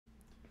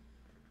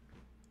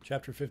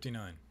Chapter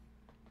 59.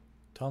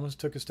 Thomas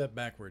took a step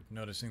backward,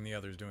 noticing the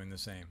others doing the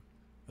same.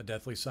 A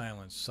deathly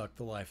silence sucked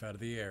the life out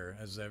of the air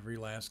as every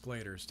last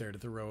glader stared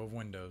at the row of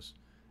windows,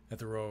 at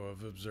the row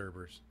of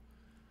observers.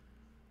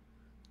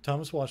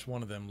 Thomas watched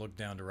one of them look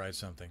down to write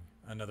something,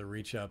 another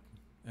reach up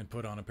and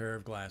put on a pair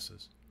of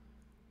glasses.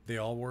 They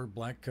all wore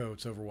black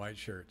coats over white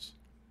shirts.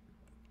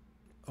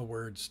 A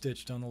word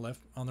stitched on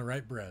the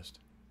right breast.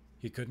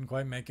 He couldn't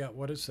quite make out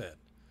what it said.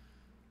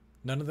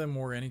 None of them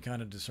wore any kind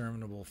of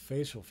discernible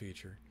facial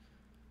feature.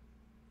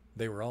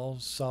 They were all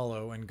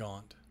sallow and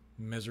gaunt,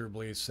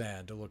 miserably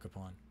sad to look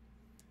upon.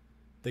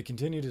 They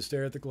continued to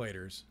stare at the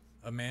gladers.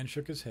 A man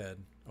shook his head.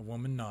 A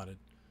woman nodded.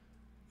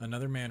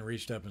 Another man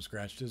reached up and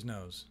scratched his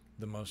nose,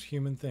 the most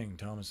human thing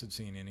Thomas had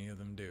seen any of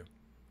them do.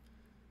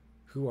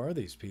 "Who are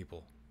these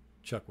people?"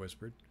 Chuck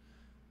whispered,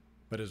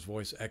 but his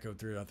voice echoed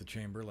throughout the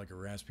chamber like a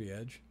raspy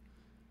edge.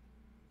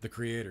 "The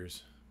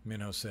creators,"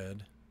 Minho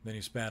said. Then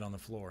he spat on the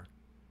floor.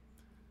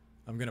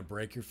 "I'm going to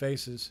break your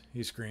faces,"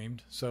 he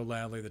screamed, so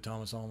loudly that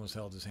Thomas almost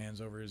held his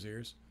hands over his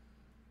ears.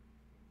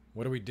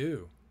 "What do we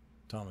do?"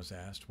 Thomas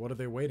asked. "What are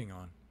they waiting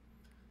on?"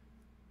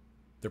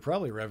 "They're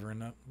probably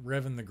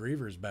revving the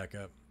grievers back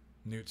up,"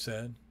 Newt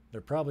said.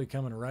 "They're probably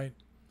coming right."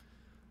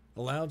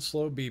 A loud,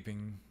 slow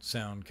beeping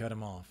sound cut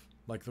him off,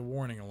 like the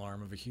warning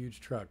alarm of a huge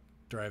truck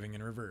driving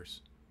in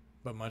reverse,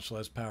 but much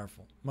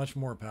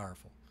more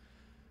powerful.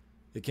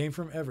 It came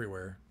from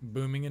everywhere,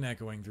 booming and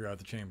echoing throughout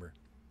the chamber.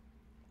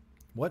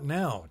 "What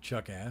now?"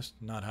 Chuck asked,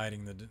 not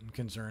hiding the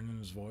concern in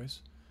his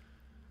voice.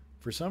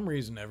 For some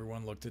reason,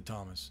 everyone looked at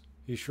Thomas.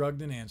 He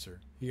shrugged in answer.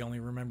 He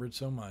only remembered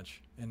so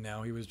much, and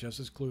now he was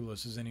just as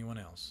clueless as anyone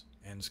else,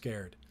 and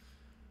scared.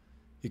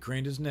 He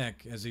craned his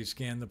neck as he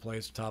scanned the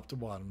place top to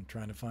bottom,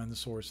 trying to find the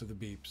source of the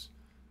beeps,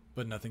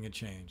 but nothing had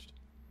changed.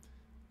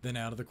 Then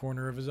out of the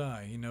corner of his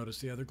eye, he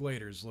noticed the other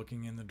gladers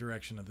looking in the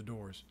direction of the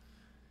doors.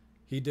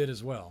 He did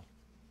as well.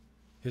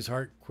 His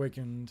heart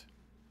quickened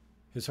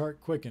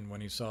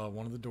when he saw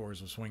one of the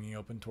doors was swinging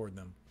open toward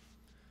them.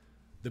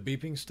 The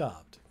beeping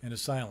stopped, and a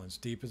silence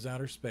deep as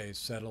outer space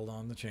settled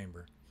on the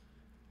chamber.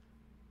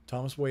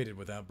 Thomas waited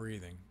without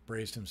breathing,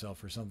 braced himself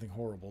for something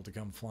horrible to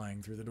come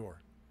flying through the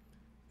door.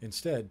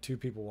 Instead, two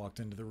people walked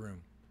into the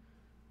room.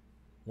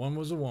 One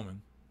was a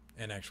woman,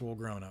 an actual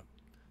grown-up.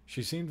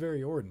 She seemed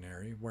very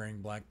ordinary,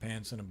 wearing black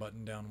pants and a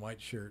button-down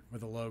white shirt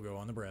with a logo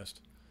on the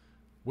breast.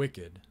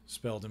 "Wicked,"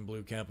 spelled in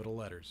blue capital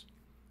letters.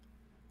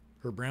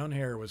 Her brown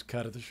hair was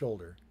cut at the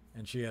shoulder,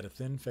 and she had a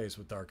thin face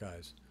with dark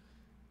eyes.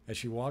 As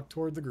she walked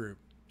toward the group,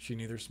 she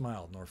neither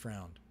smiled nor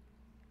frowned.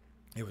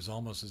 It was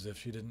almost as if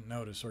she didn't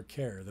notice or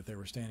care that they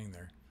were standing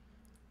there.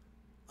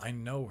 "I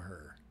know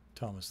her,"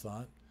 Thomas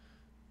thought,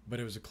 but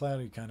it was a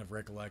cloudy kind of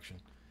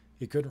recollection.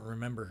 He couldn't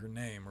remember her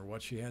name or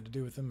what she had to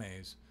do with the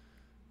maze,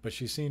 but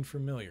she seemed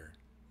familiar,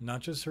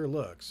 not just her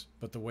looks,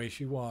 but the way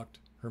she walked,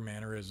 her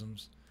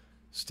mannerisms,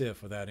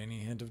 stiff without any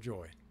hint of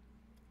joy.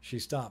 She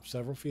stopped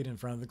several feet in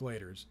front of the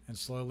gladers and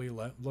slowly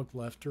looked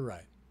left to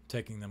right,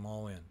 taking them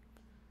all in.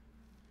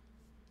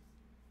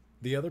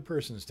 The other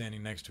person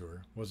standing next to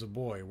her was a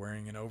boy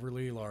wearing an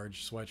overly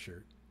large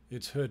sweatshirt,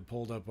 its hood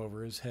pulled up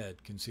over his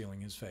head, concealing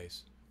his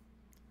face.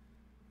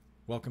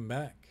 "Welcome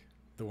back,"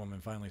 the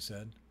woman finally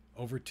said.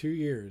 "Over 2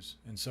 years,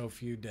 and so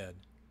few dead.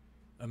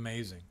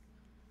 Amazing."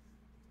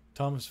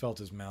 Thomas felt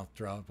his mouth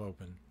drop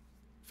open,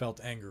 felt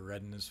anger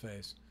redden his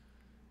face.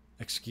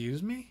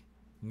 "Excuse me?"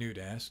 Newt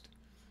asked.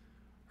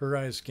 Her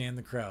eyes scanned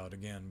the crowd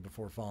again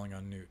before falling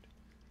on Newt.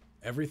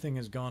 "Everything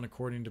has gone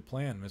according to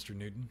plan, Mr.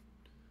 Newton.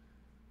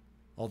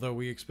 Although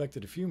we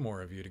expected a few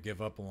more of you to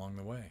give up along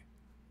the way."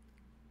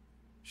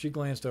 She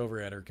glanced over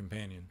at her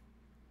companion,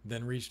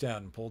 then reached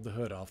out and pulled the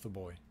hood off the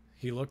boy.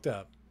 He looked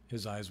up,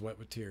 his eyes wet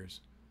with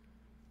tears.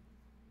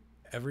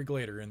 Every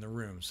glader in the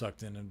room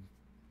sucked in a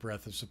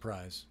breath of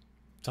surprise.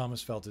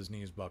 Thomas felt his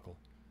knees buckle.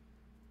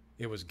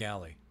 It was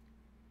Gally.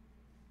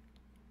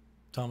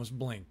 Thomas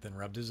blinked, then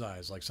rubbed his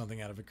eyes like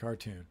something out of a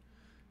cartoon.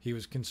 He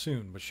was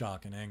consumed with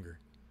shock and anger.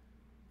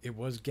 It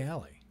was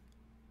Gally.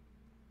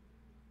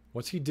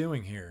 "What's he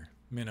doing here?"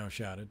 Minho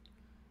shouted.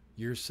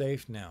 "You're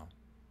safe now,"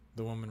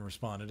 the woman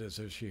responded as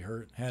if she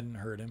hadn't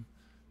heard him.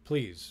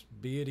 "Please,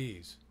 be at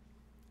ease."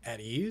 "At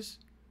ease?"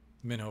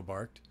 Minho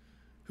barked.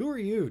 "Who are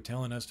you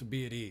telling us to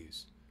be at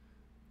ease?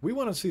 We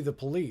want to see the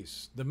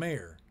police, the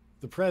mayor,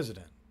 the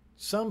president,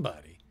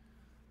 somebody."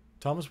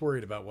 Thomas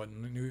worried about what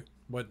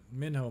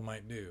Minho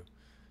might do.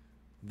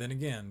 Then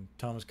again,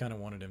 Thomas kind of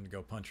wanted him to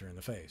go punch her in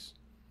the face.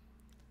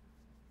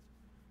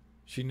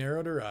 She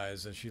narrowed her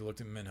eyes as she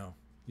looked at Minho.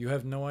 "You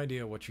have no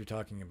idea what you're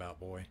talking about,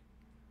 boy.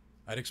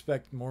 I'd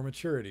expect more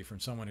maturity from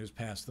someone who's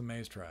passed the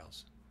maze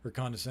trials." Her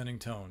condescending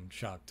tone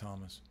shocked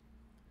Thomas.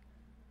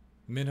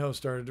 Minho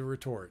started to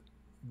retort,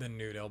 then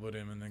Newt elbowed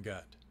him in the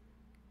gut.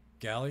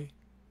 "Gally?"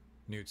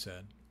 Newt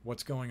said.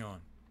 "What's going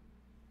on?"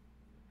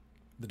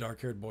 The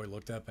dark-haired boy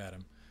looked up at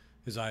him.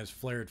 His eyes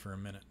flared for a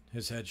minute,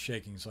 his head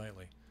shaking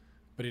slightly,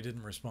 but he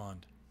didn't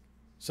respond.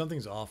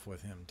 Something's off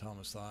with him,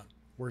 Thomas thought,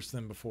 worse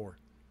than before.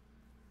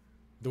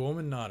 The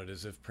woman nodded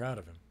as if proud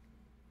of him.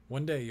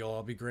 "One day you'll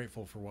all be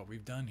grateful for what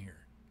we've done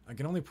here. I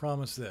can only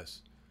promise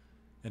this.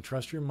 and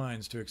trust your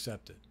minds to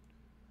accept it.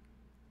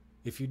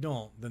 If you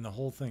don't, then the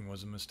whole thing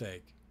was a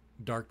mistake.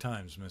 Dark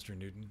times, Mr.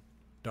 Newton.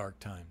 Dark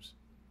times.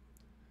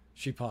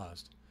 She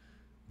paused.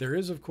 There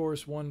is, of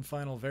course, one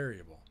final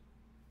variable.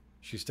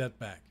 She stepped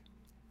back.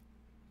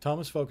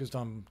 Thomas focused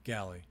on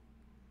Galley.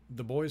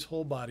 The boy's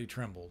whole body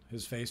trembled,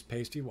 his face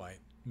pasty white,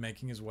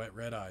 making his wet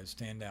red eyes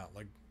stand out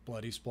like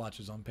bloody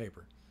splotches on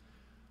paper.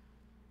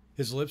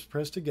 His lips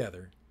pressed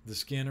together, the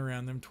skin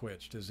around them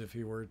twitched as if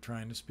he were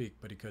trying to speak,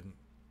 but he couldn't.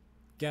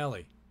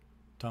 Galley,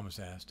 Thomas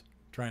asked,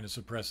 trying to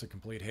suppress the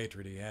complete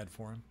hatred he had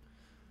for him.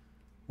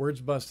 Words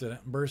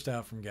burst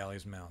out from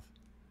Galley's mouth.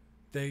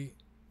 They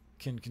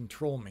can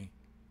control me.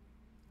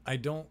 I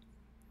don't...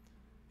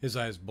 His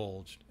eyes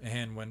bulged. A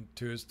hand went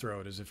to his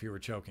throat as if he were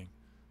choking.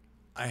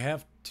 I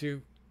have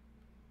to...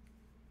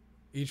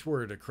 Each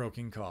word a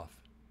croaking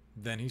cough.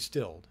 Then he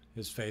stilled,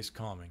 his face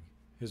calming,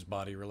 his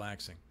body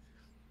relaxing.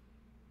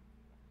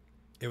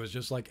 It was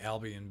just like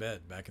Albie in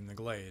bed back in the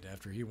glade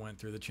after he went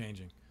through the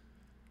changing.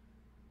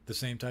 The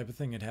same type of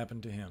thing had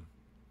happened to him.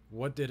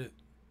 What did it...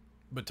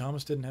 But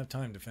Thomas didn't have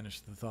time to finish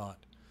the thought.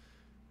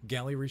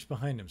 Galley reached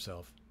behind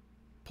himself,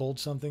 pulled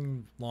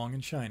something long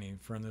and shiny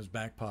from his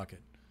back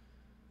pocket.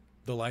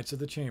 The lights of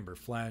the chamber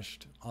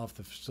flashed off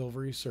the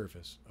silvery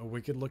surface, a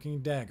wicked-looking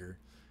dagger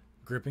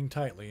gripping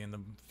tightly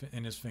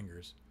in his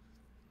fingers.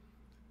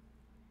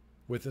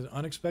 With an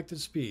unexpected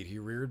speed, he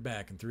reared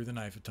back and threw the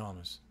knife at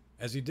Thomas.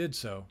 As he did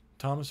so,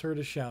 Thomas heard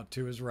a shout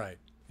to his right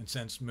and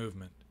sensed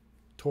movement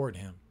toward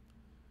him.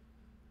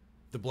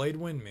 The blade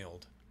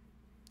windmilled,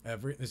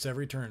 its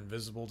every turn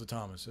visible to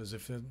Thomas, as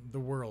if the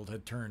world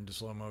had turned to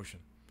slow motion.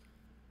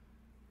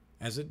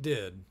 As it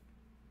did,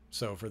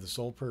 so for the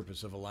sole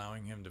purpose of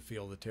allowing him to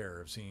feel the terror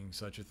of seeing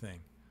such a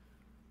thing.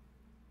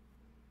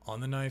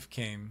 On the knife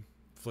came,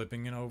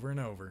 flipping it over and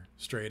over,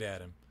 straight at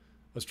him.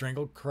 A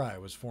strangled cry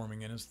was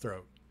forming in his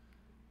throat.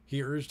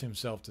 He urged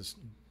himself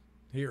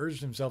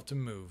to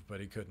move,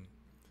 but he couldn't.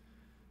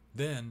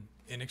 Then,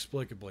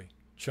 inexplicably,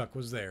 Chuck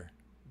was there,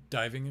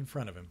 diving in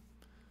front of him.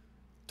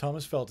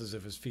 Thomas felt as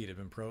if his feet had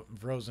been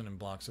frozen in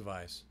blocks of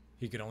ice.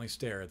 He could only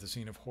stare at the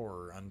scene of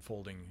horror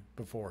unfolding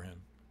before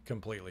him,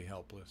 completely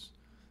helpless.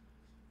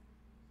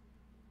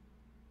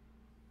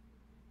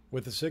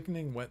 With a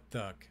sickening wet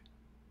thunk,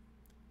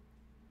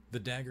 the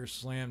dagger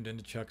slammed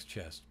into Chuck's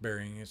chest,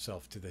 burying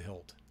itself to the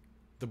hilt.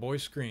 The boy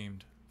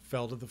screamed,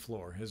 fell to the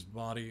floor, his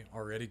body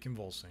already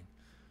convulsing.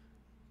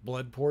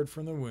 Blood poured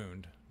from the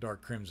wound,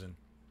 dark crimson.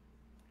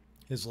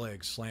 His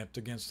legs slapped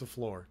against the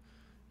floor,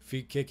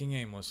 feet kicking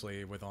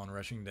aimlessly with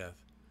onrushing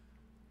death.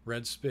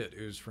 Red spit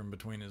oozed from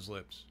between his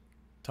lips.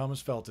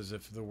 Thomas felt as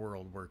if the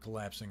world were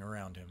collapsing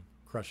around him,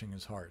 crushing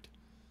his heart.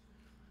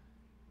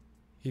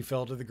 He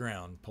fell to the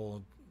ground,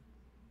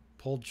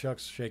 pulled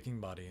Chuck's shaking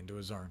body into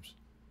his arms.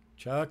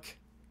 "Chuck!"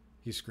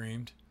 he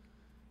screamed.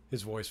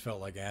 His voice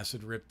felt like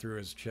acid ripped through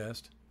his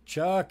chest.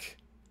 "Chuck!"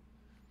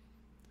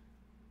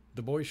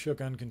 The boy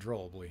shook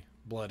uncontrollably,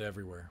 blood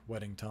everywhere,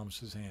 wetting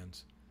Thomas's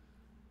hands.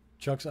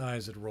 Chuck's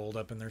eyes had rolled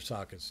up in their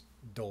sockets,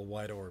 dull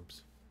white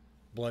orbs.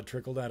 Blood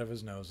trickled out of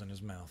his nose and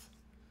his mouth.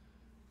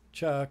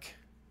 "Chuck,"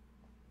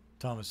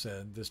 Thomas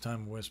said, this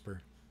time a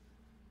whisper.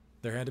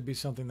 There had to be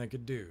something they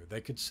could do.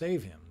 They could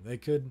save him. They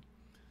could...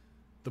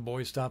 The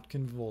boy stopped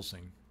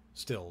convulsing,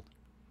 stilled.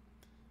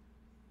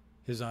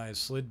 His eyes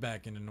slid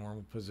back into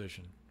normal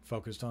position,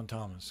 focused on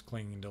Thomas,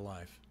 clinging to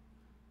life.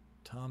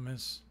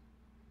 Thomas...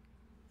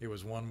 It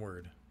was one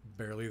word,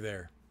 barely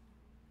there.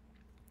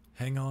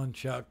 "Hang on,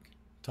 Chuck,"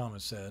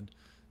 Thomas said.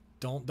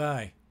 "Don't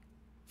die.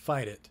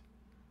 Fight it.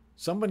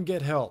 Someone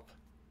get help."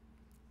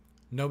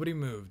 Nobody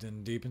moved,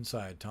 and deep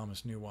inside,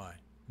 Thomas knew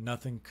why.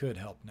 Nothing could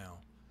help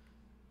now.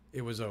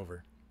 It was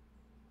over.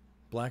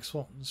 Black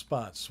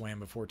spots swam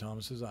before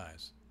Thomas's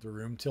eyes. The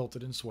room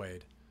tilted and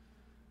swayed.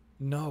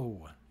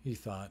 No, he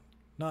thought.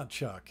 Not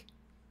Chuck.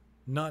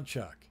 Not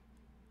Chuck.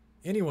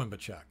 Anyone but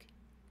Chuck.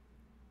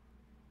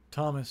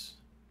 "Thomas,"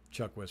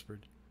 Chuck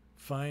whispered,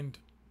 "find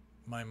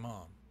my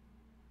mom."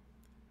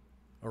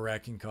 A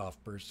racking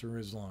cough burst through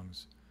his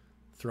lungs,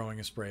 throwing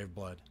a spray of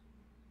blood.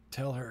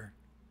 "Tell her."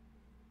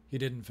 He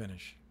didn't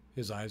finish.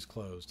 His eyes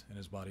closed, and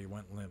his body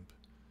went limp.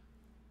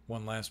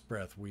 One last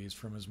breath wheezed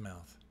from his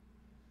mouth.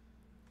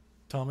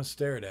 Thomas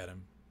stared at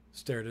him,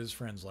 stared at his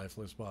friend's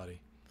lifeless body.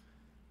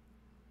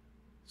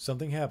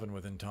 Something happened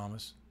within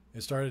Thomas.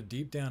 It started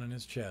deep down in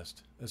his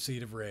chest, a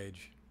seed of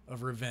rage,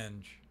 of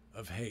revenge,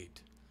 of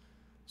hate.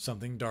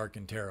 Something dark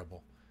and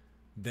terrible.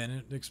 Then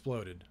it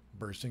exploded,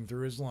 bursting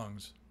through his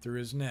lungs, through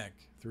his neck,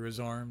 through his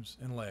arms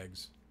and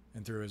legs,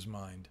 and through his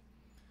mind.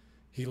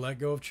 He let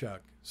go of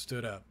Chuck,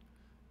 stood up,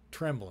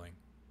 trembling,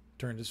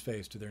 turned his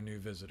face to their new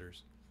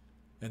visitors.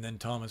 And then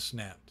Thomas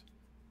snapped.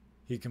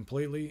 He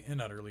completely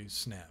and utterly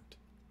snapped.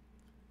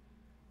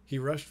 He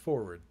rushed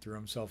forward, threw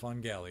himself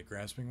on Galley,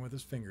 grasping with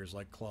his fingers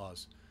like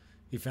claws.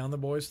 He found the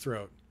boy's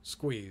throat,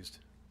 squeezed,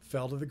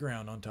 fell to the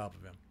ground on top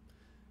of him.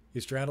 He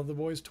straddled the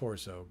boy's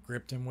torso,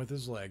 gripped him with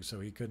his legs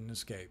so he couldn't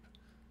escape.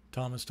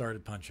 Thomas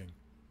started punching.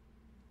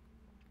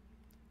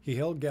 He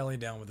held Galley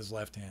down with his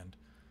left hand,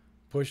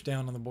 pushed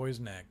down on the boy's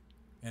neck,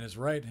 and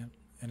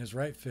and his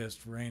right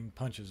fist rained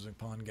punches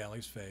upon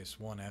Gally's face,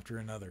 one after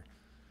another.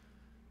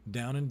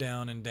 Down and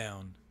down and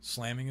down,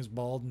 slamming his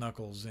bald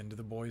knuckles into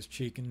the boy's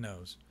cheek and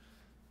nose.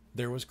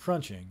 There was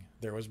crunching,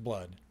 there was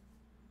blood.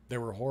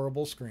 There were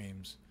horrible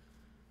screams.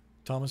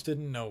 Thomas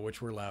didn't know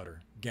which were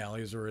louder,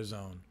 Gally's or his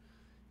own.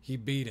 He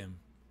beat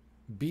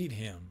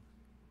him,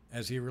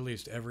 as he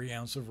released every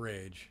ounce of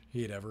rage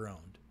he had ever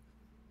owned.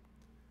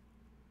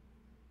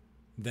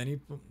 Then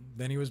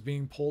he was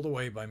being pulled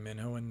away by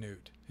Minho and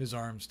Newt, his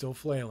arms still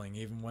flailing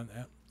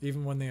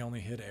even when they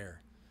only hit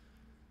air.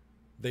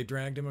 They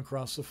dragged him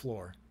across the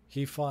floor.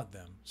 He fought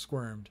them,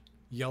 squirmed,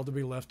 yelled to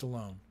be left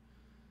alone.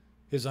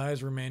 His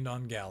eyes remained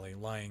on Gally,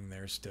 lying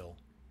there still.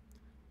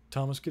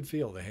 Thomas could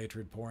feel the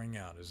hatred pouring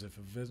out as if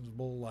a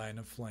visible line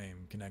of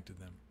flame connected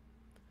them.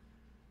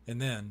 And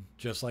then,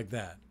 just like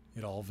that,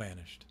 it all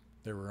vanished.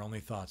 There were only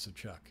thoughts of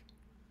Chuck.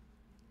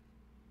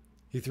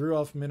 He threw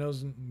off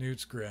Minno's and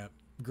Newt's grip,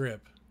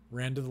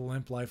 ran to the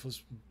limp,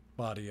 lifeless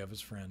body of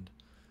his friend.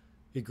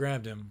 He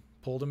grabbed him,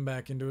 pulled him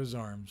back into his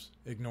arms,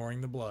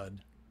 ignoring the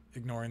blood,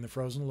 ignoring the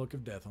frozen look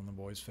of death on the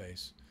boy's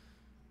face.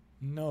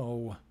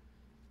 "No,"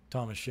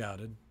 Thomas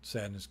shouted,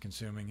 sadness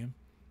consuming him.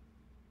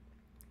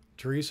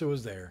 Teresa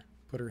was there,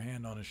 put her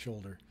hand on his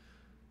shoulder.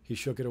 He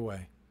shook it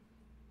away.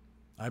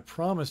 "I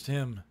promised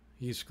him,"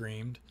 he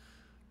screamed,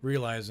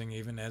 realizing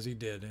even as he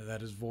did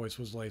that his voice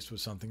was laced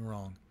with something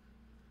wrong.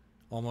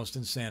 Almost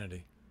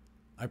insanity.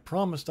 "I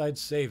promised I'd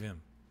save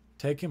him.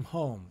 Take him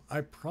home.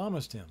 I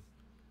promised him."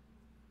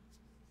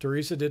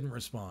 Teresa didn't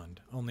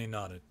respond, only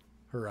nodded,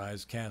 her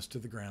eyes cast to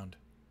the ground.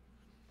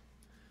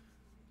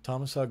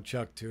 Thomas hugged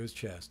Chuck to his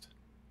chest,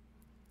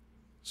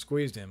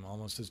 squeezed him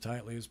almost as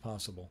tightly as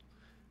possible,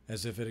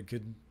 as if it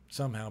could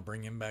somehow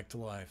bring him back to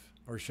life,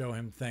 or show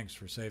him thanks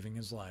for saving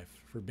his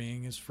life, for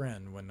being his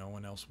friend when no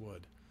one else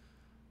would.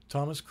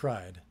 Thomas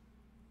cried,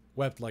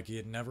 wept like he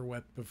had never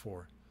wept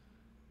before.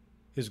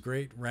 His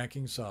great,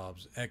 racking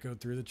sobs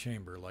echoed through the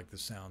chamber like the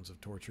sounds of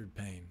tortured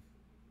pain.